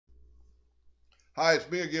Hi,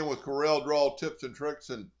 it's me again with Corel Draw Tips and Tricks,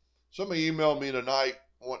 and somebody emailed me tonight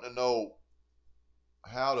wanting to know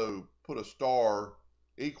how to put a star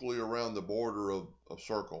equally around the border of a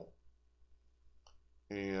circle.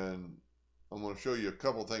 And I'm going to show you a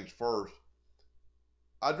couple things first.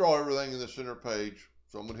 I draw everything in the center page,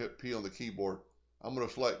 so I'm going to hit P on the keyboard. I'm going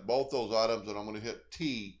to select both those items and I'm going to hit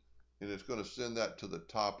T, and it's going to send that to the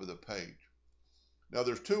top of the page. Now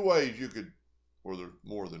there's two ways you could, or there's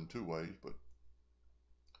more than two ways, but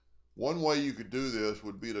one way you could do this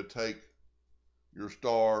would be to take your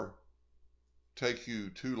star, take you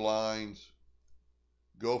two lines,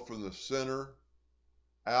 go from the center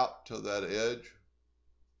out to that edge,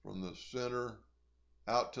 from the center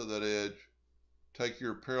out to that edge, take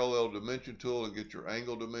your parallel dimension tool and get your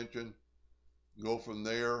angle dimension, go from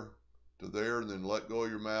there to there, and then let go of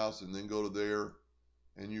your mouse and then go to there,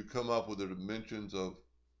 and you come up with the dimensions of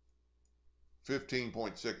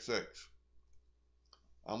 15.66.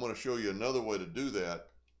 I'm going to show you another way to do that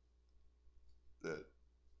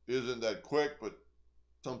isn't that quick, but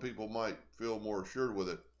some people might feel more assured with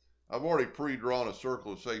it. I've already pre-drawn a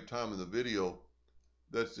circle to save time in the video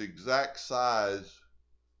that's the exact size,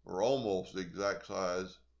 or almost the exact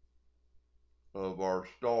size, of our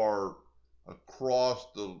star across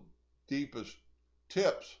the deepest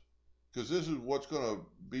tips, because this is what's going to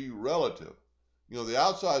be relative. You know, the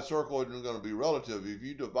outside circle isn't going to be relative. If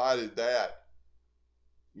you divided that,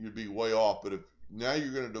 you'd be way off. But if now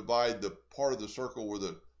you're going to divide the part of the circle where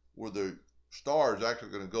the star is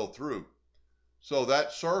actually going to go through. So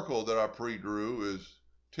that circle that I pre-drew is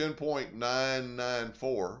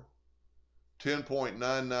 10.994.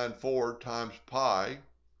 10.994 times pi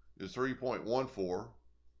is 3.14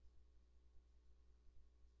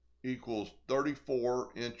 equals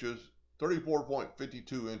 34 inches,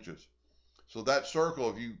 34.52 inches. So that circle,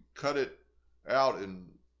 if you cut it out and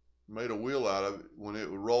made a wheel out of it, when it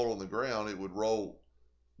would roll on the ground, it would roll,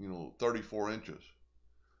 34 inches.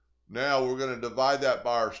 Now we're going to divide that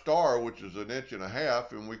by our star, which is 1.5 inches,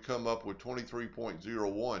 and we come up with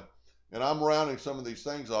 23.01. And I'm rounding some of these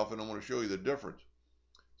things off, and I'm going to show you the difference.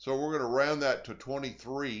 So we're going to round that to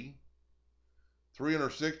 23.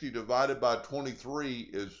 360 divided by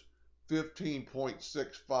 23 is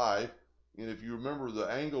 15.65. And if you remember, the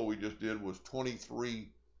angle we just did was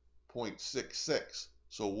 23.66.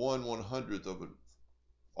 So 1/100th of it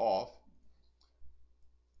off.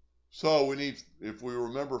 So we need, if we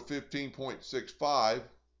remember 15.65,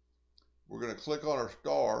 we're going to click on our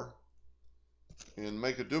star and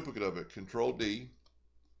make a duplicate of it, Control D.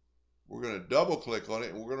 We're going to double click on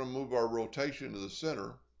it and we're going to move our rotation to the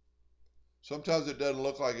center. Sometimes it doesn't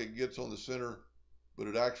look like it gets on the center, but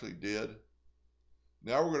it actually did.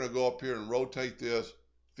 Now we're going to go up here and rotate this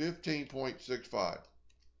 15.65.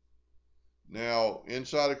 Now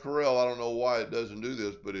inside of Corel, I don't know why it doesn't do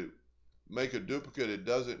this, but it make a duplicate, it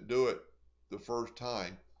doesn't do it the first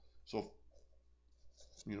time. So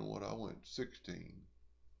you know what, I went 16.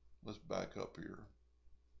 Let's back up here.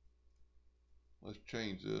 Let's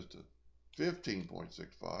change this to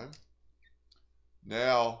 15.65.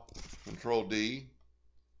 Now Control D,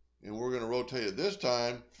 and we're going to rotate it this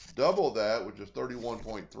time double that, which is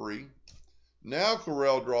 31.3. Now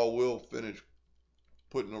Corel Draw will finish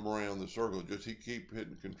putting them around the circle. Just keep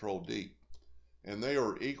hitting Control D, and they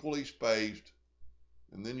are equally spaced.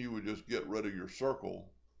 And then you would just get rid of your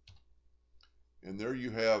circle, and there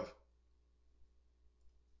you have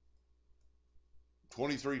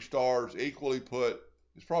 23 stars equally put.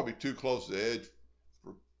 It's probably too close to the edge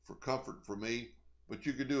for comfort for me, but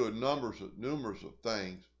you could do a numerous of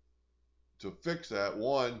things to fix that.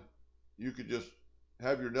 One, you could just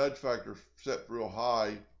have your nudge factor set real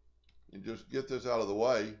high and just get this out of the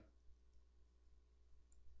way.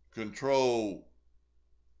 Control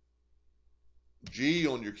G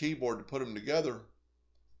on your keyboard to put them together.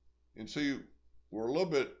 And see, we're a little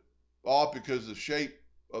bit off because of the shape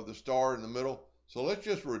of the star in the middle. So let's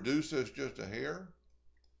just reduce this just a hair.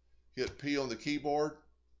 Hit P on the keyboard,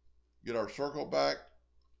 get our circle back,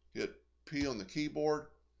 hit P on the keyboard,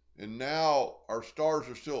 and now our stars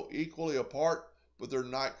are still equally apart, but they're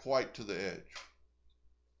not quite to the edge.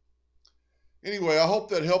 Anyway, I hope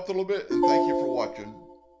that helped a little bit, and thank you for watching.